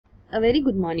A very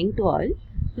good morning to all.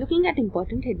 Looking at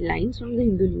important headlines from the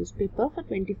Hindu newspaper for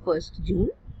 21st June.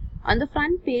 On the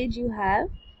front page you have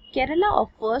Kerala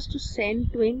offers to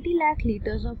send 20 lakh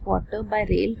litres of water by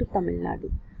rail to Tamil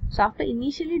Nadu. So after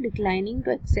initially declining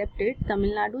to accept it,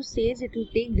 Tamil Nadu says it will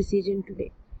take decision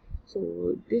today.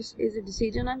 So this is a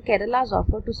decision on Kerala's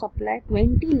offer to supply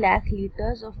 20 lakh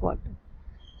litres of water.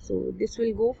 So this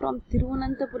will go from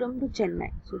Thiruvananthapuram to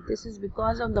Chennai. So this is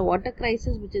because of the water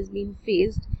crisis which has been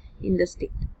faced in the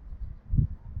state.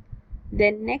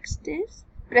 Then next is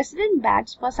President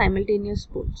bats for simultaneous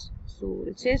polls. So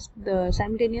it says the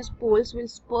simultaneous polls will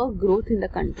spur growth in the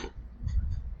country.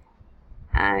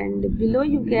 And below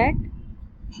you get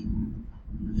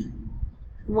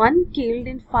one killed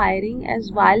in firing as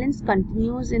violence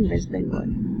continues in West Bengal.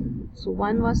 So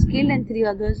one was killed and 3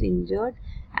 others injured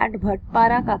at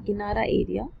Bhatpara Kakinara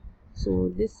area.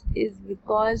 So this is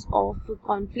because of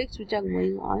conflicts which are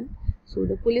going on. So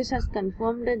the police has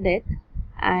confirmed the death,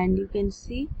 and you can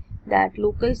see that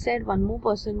locals said one more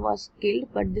person was killed,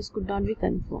 but this could not be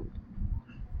confirmed.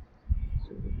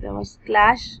 So there was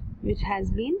clash which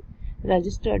has been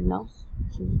registered now.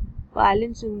 So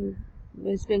violence in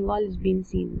West Bengal is being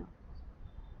seen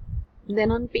now.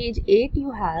 Then on page 8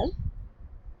 you have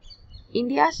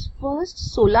India's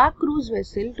first solar cruise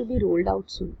vessel to be rolled out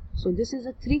soon. So this is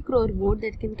a 3 crore boat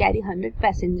that can carry 100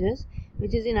 passengers,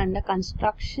 which is under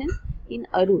construction in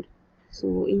Arur,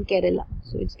 so in Kerala.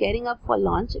 So it's gearing up for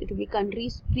launch. It will be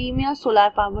country's premier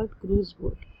solar powered cruise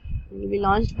boat. It will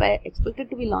be expected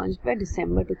to be launched by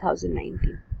December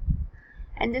 2019.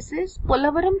 And this is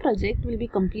Polavaram project will be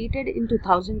completed in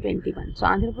 2021. So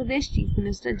Andhra Pradesh Chief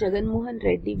Minister Jagan Mohan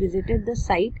Reddy visited the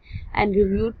site and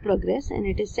reviewed progress, and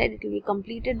it is said it will be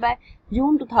completed by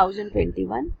June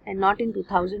 2021 and not in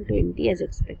 2020 as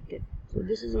expected. So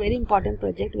this is a very important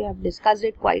project. We have discussed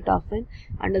it quite often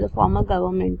under the former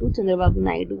government too, Chandrababu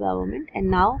Naidu government, and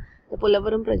now the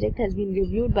Polavaram project has been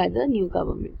reviewed by the new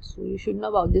government. So you should know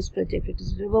about this project. It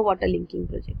is river water linking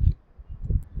project.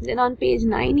 Then on page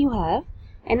 9 you have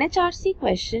NHRC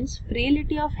questions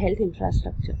frailty of health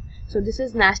infrastructure. So this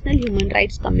is National Human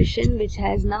Rights Commission, which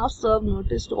has now served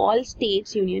notice to all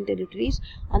states, union territories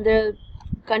on the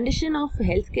condition of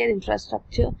healthcare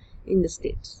infrastructure in the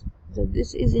states. So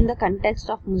this is in the context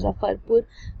of Muzaffarpur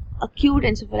acute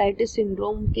encephalitis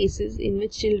syndrome cases in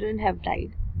which children have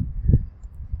died.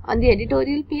 On the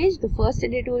editorial page, the first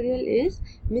editorial is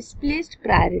misplaced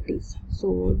priorities.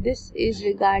 So this is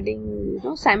regarding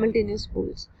simultaneous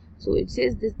polls. So it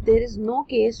says that there is no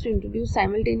case to introduce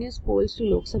simultaneous polls to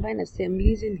Lok Sabha and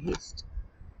assemblies in haste.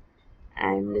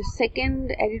 And the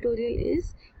second editorial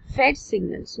is Fed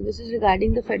signal. So this is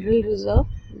regarding the Federal Reserve,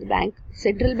 the bank,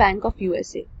 Central Bank of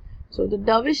USA. So the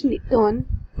dovish tone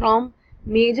from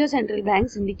major central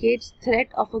banks indicates threat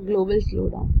of a global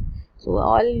slowdown. So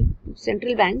all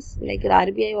central banks like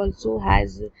RBI also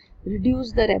has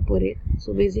reduced the repo rate.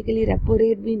 So basically repo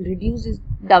rate being reduced is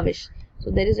dovish.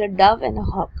 So there is a dove and a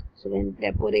hawk. So when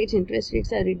repo rates, interest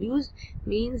rates are reduced,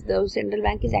 means the central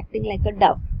bank is acting like a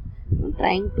dove,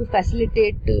 trying to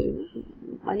facilitate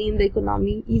money in the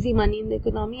economy, easy money in the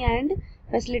economy, and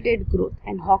facilitate growth.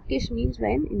 And hawkish means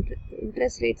when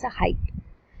interest rates are hiked.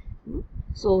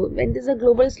 So when there is a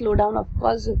global slowdown, of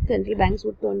course central banks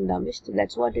would turn dovish. So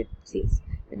that's what it says.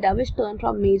 The dovish turn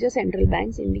from major central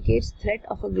banks indicates threat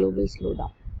of a global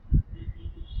slowdown.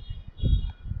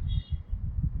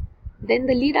 Then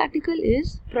the lead article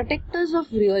is Protectors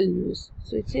of Real News.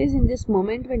 So it says in this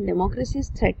moment when democracy is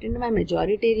threatened by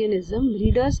majoritarianism,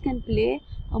 readers can play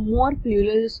a more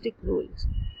pluralistic role.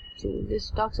 So this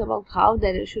talks about how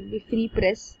there should be free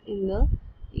press in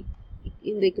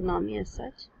the economy as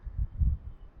such.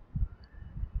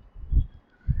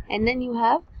 And then you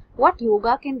have what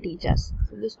yoga can teach us.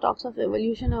 So this talks of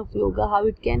evolution of yoga, how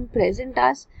it can present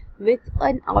us with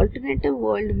an alternative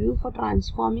worldview for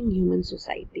transforming human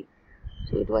society.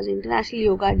 So it was International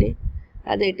Yoga Day.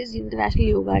 It is International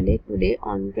Yoga Day today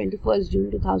on 21st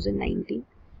June 2019,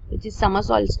 which is summer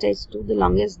solstice too, the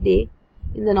longest day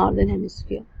in the northern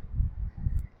hemisphere.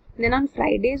 Then on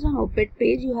Fridays on op-ed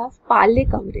page you have Parle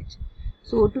coverage.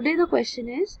 So today the question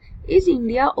is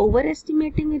India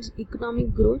overestimating its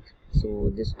economic growth?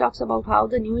 So this talks about how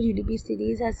the new GDP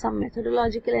series has some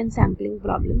methodological and sampling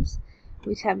problems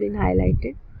which have been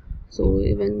highlighted. So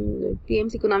even the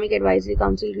PM's Economic Advisory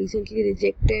Council recently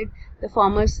rejected the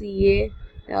former CA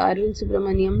Arvind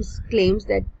Subramaniam's claims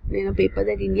that in a paper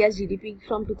that India's GDP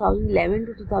from 2011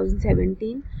 to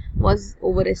 2017 was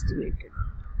overestimated.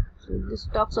 So this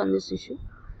talks on this issue,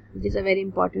 which is a very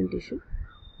important issue.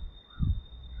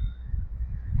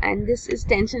 And this is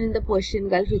tension in the Persian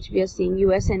Gulf, which we are seeing.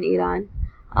 US and Iran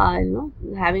are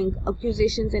having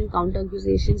accusations and counter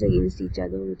accusations against each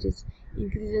other, which is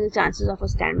increasing the chances of a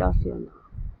standoff here now.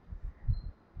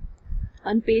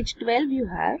 On page 12 you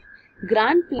have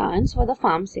grand plans for the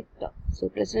farm sector. So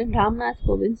President Ramnath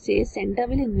Kovind says Centre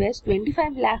will invest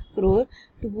 25 lakh crore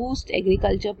to boost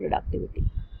agriculture productivity.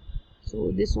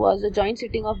 So this was a joint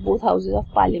sitting of both houses of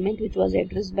parliament which was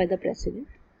addressed by the president.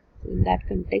 So in that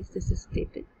context this is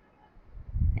stated.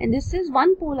 And this is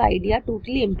one poll idea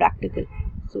totally impractical.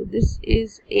 So this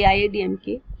is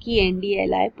AIADMK, key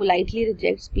NDLI politely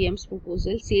rejects PM's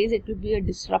proposal, says it will be a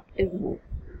disruptive move.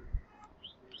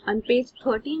 On page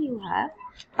 13 you have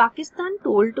Pakistan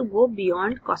told to go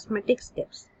beyond cosmetic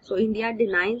steps. So India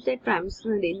denies that Prime Minister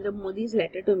Narendra Modi's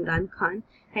letter to Imran Khan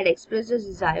had expressed a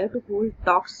desire to hold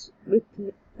talks with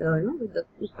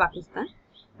Pakistan.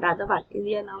 Rather,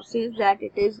 India now says that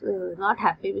it is not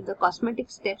happy with the cosmetic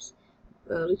steps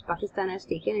which Pakistan has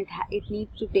taken. It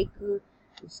needs to take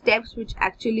steps which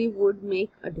actually would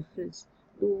make a difference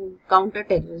to counter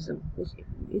terrorism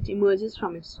which emerges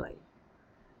from its soil.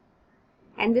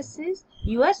 And this is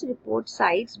US report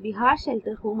cites Bihar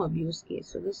shelter home abuse case.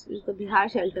 So this is the Bihar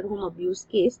shelter home abuse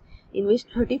case in which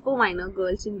 34 minor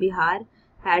girls in Bihar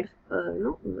had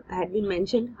been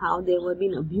mentioned how they were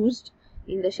being abused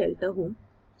in the shelter home.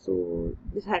 So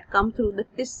this had come through the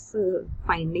TIS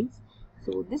findings.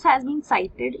 So this has been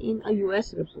cited in a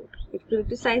US report. It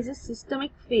criticizes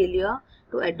systemic failure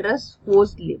to address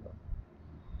forced labor.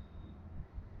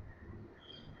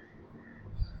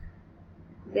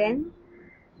 Then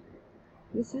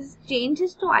this is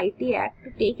changes to IT Act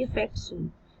to take effect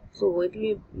soon. So it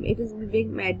is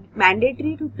being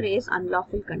mandatory to trace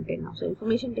unlawful content now. So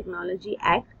Information Technology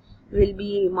Act will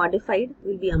be modified,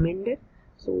 will be amended.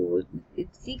 So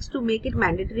it seeks to make it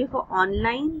mandatory for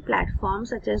online platforms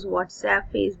such as WhatsApp,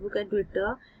 Facebook and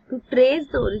Twitter to trace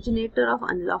the originator of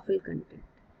unlawful content.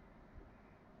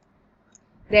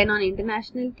 Then on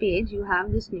international page you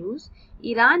have this news.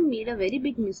 Iran made a very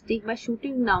big mistake by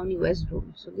shooting down US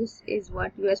drone. So this is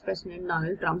what US President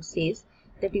Donald Trump says,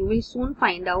 that you will soon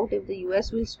find out if the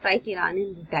US will strike Iran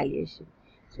in retaliation.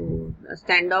 So a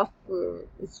standoff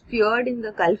is feared in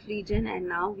the Gulf region, and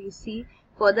now we see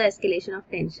further escalation of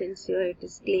tensions here. It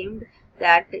is claimed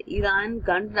that Iran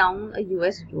gunned down a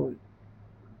US drone.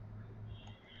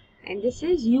 And this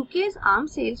is UK's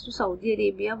arms sales to Saudi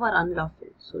Arabia were unlawful.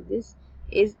 So this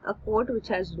is a court which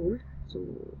has ruled. So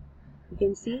you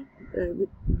can see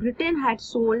Britain had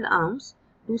sold arms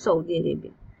to Saudi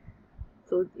Arabia.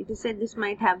 So it is said this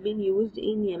might have been used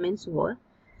in Yemen's war.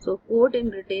 So court in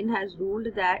Britain has ruled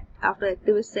that after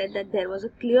activists said that there was a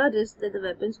clear risk that the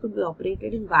weapons could be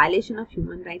operated in violation of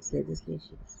human rights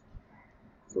legislations.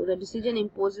 So the decision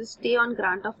imposes stay on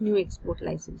grant of new export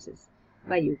licenses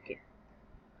by UK.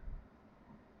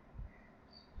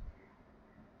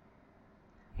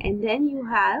 And then you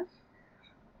have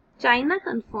China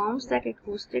confirms that it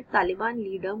hosted Taliban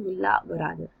leader Mullah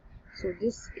Baradar. So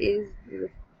this is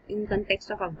in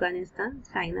context of Afghanistan.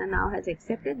 China now has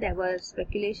accepted. There were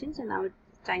speculations, and now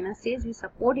China says we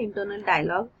support internal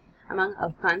dialogue among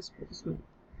Afghan spokesmen.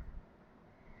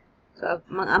 So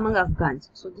among Afghans.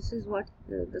 So this is what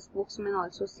the spokesman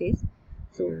also says.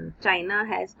 So China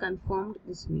has confirmed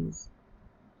this news.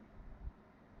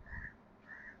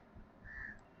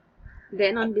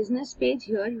 Then on business page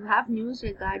here you have news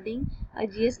regarding a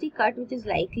GST cut which is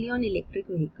likely on electric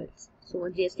vehicles. So a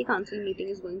GST council meeting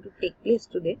is going to take place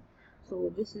today.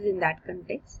 So this is in that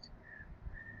context.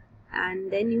 And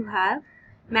then you have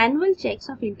manual checks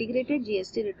of integrated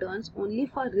GST returns only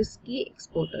for risky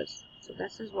exporters. So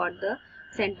this is what the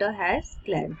center has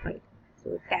clarified.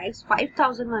 So it tags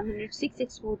 5,106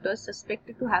 exporters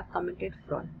suspected to have committed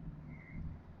fraud.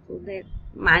 So the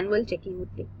manual checking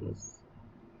would take place.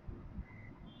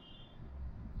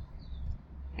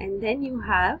 And then you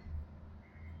have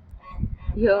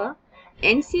here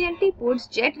NCLT puts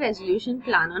jet resolution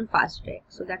plan on fast track.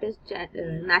 So that is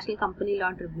National Company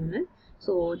Law Tribunal.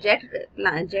 So Jet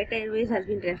Airways has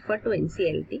been referred to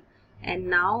NCLT, and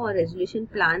now a resolution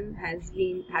plan has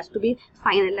to be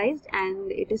finalized,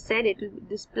 and it is said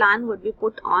this plan would be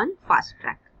put on fast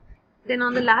track. Then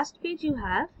on the last page you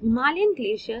have Himalayan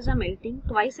glaciers are melting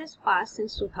twice as fast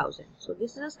since 2000. So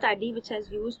this is a study which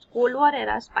has used Cold War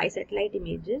era spy satellite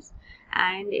images,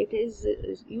 and it is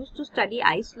used to study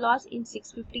ice loss in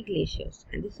 650 glaciers.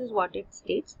 And this is what it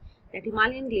states, that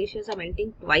Himalayan glaciers are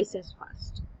melting twice as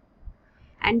fast.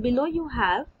 And below you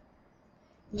have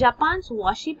Japan's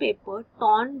washi paper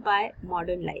torn by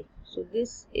modern life. So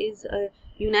this is a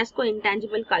UNESCO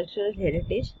Intangible Cultural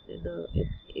Heritage. It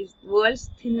is world's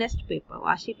thinnest paper,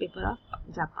 washi paper of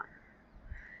Japan.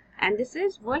 And this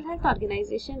is World Health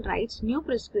Organization writes new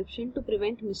prescription to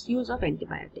prevent misuse of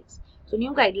antibiotics. So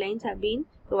new guidelines have been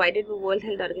provided by World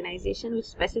Health Organization which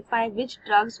specify which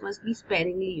drugs must be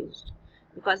sparingly used,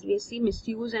 because we see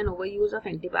misuse and overuse of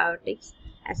antibiotics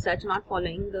as such not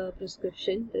following the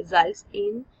prescription results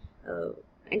in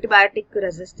antibiotic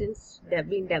resistance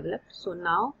being developed. So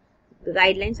now the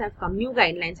guidelines have come, new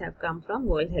guidelines have come from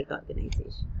World Health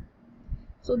Organization.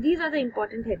 So these are the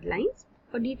important headlines.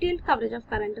 For detailed coverage of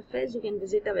current affairs, you can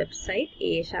visit our website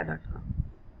aashah.com.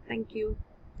 Thank you.